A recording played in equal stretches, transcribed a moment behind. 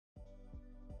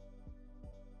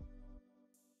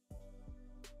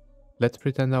Let's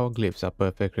pretend our glyphs are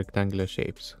perfect rectangular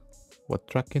shapes. What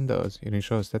tracking does, it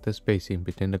ensures that the spacing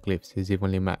between the glyphs is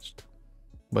evenly matched.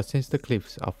 But since the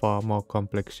glyphs are far more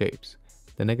complex shapes,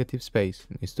 the negative space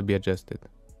needs to be adjusted.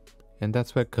 And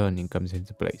that's where kerning comes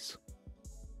into place.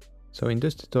 So in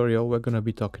this tutorial we're going to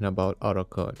be talking about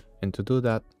Autokern, and to do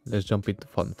that, let's jump into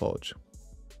Fontforge.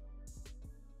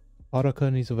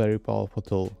 Autokern is a very powerful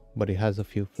tool, but it has a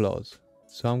few flaws,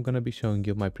 so I'm going to be showing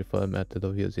you my preferred method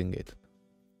of using it.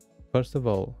 First of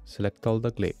all, select all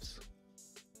the glyphs,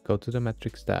 go to the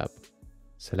metrics tab,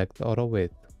 select auto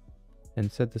width,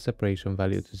 and set the separation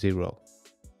value to 0.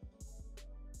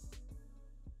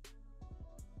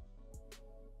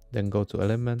 Then go to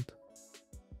element,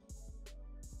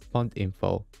 font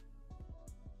info,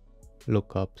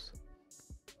 lookups,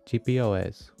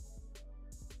 GPOS,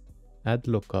 add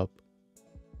lookup,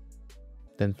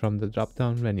 then from the drop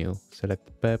down menu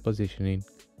select pair positioning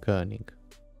kerning.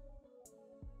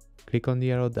 Click on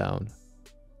the arrow down,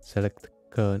 select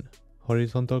kern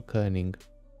horizontal kerning,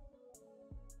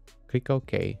 click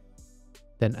OK,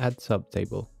 then add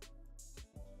subtable.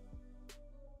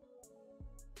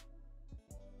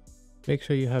 Make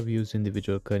sure you have use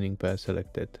individual kerning pair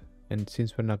selected, and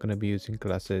since we're not going to be using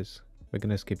classes, we're going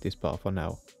to skip this part for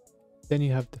now. Then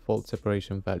you have default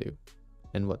separation value,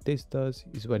 and what this does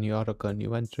is when you auto-kern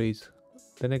new entries,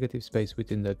 the negative space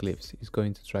within the glyphs is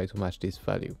going to try to match this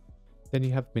value. Then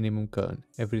you have minimum kern,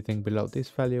 everything below this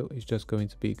value is just going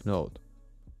to be ignored.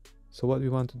 So what we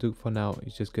want to do for now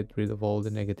is just get rid of all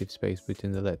the negative space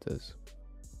between the letters.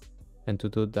 And to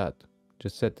do that,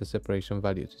 just set the separation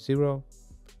value to 0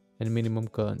 and minimum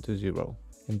kern to 0,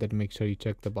 and then make sure you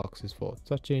check the boxes for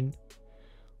touching,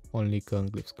 only kern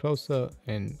glyphs closer,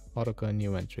 and auto-kern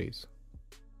new entries.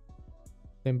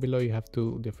 Then below you have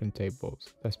two different tables.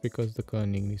 That's because the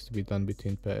kerning needs to be done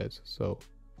between pairs. So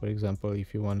for example,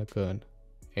 if you want to kern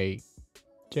A,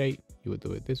 J, you would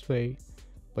do it this way,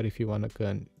 but if you want to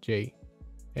kern J,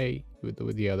 A, you would do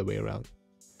it the other way around.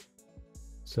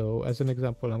 So as an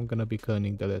example, I'm going to be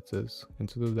kerning the letters, and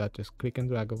to do that just click and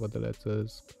drag over the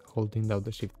letters, holding down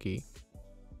the shift key.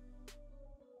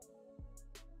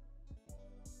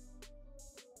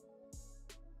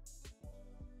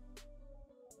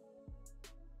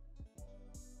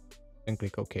 And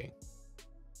click OK.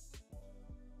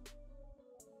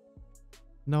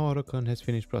 Now Autokern has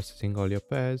finished processing all your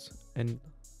pairs, and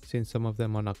since some of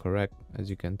them are not correct, as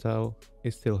you can tell,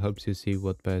 it still helps you see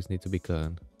what pairs need to be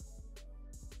kerned.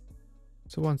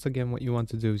 So once again, what you want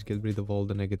to do is get rid of all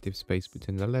the negative space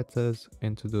between the letters,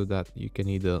 and to do that you can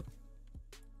either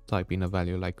type in a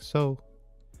value like so,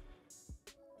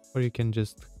 or you can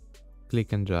just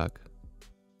click and drag.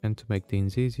 And to make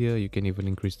things easier, you can even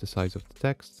increase the size of the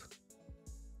text.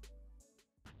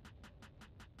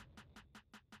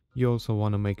 You also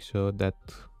want to make sure that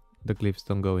the glyphs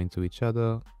don't go into each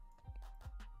other,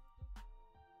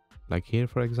 like here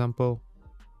for example.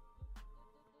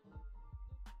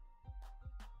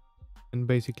 And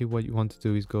basically what you want to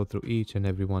do is go through each and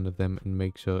every one of them and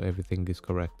make sure everything is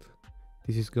correct.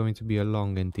 This is going to be a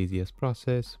long and tedious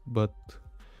process, but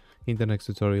in the next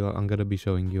tutorial I'm going to be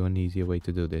showing you an easier way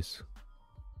to do this.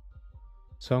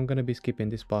 So I'm going to be skipping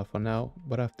this part for now,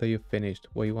 but after you've finished,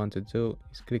 what you want to do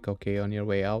is click OK on your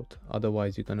way out,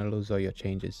 otherwise you're going to lose all your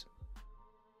changes.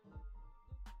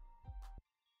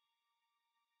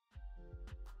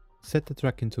 Set the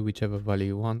tracking to whichever value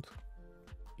you want.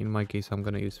 In my case I'm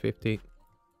going to use 50.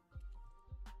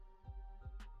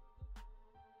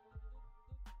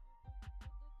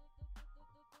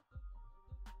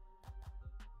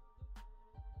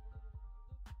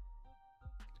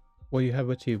 What you have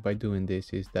achieved by doing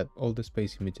this is that all the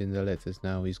spacing between the letters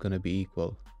now is going to be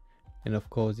equal. And of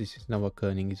course this is not what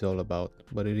kerning is all about,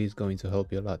 but it is going to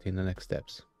help you a lot in the next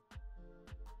steps.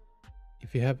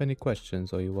 If you have any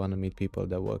questions or you want to meet people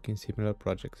that work in similar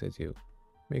projects as you,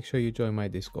 make sure you join my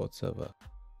Discord server.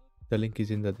 The link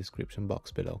is in the description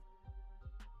box below.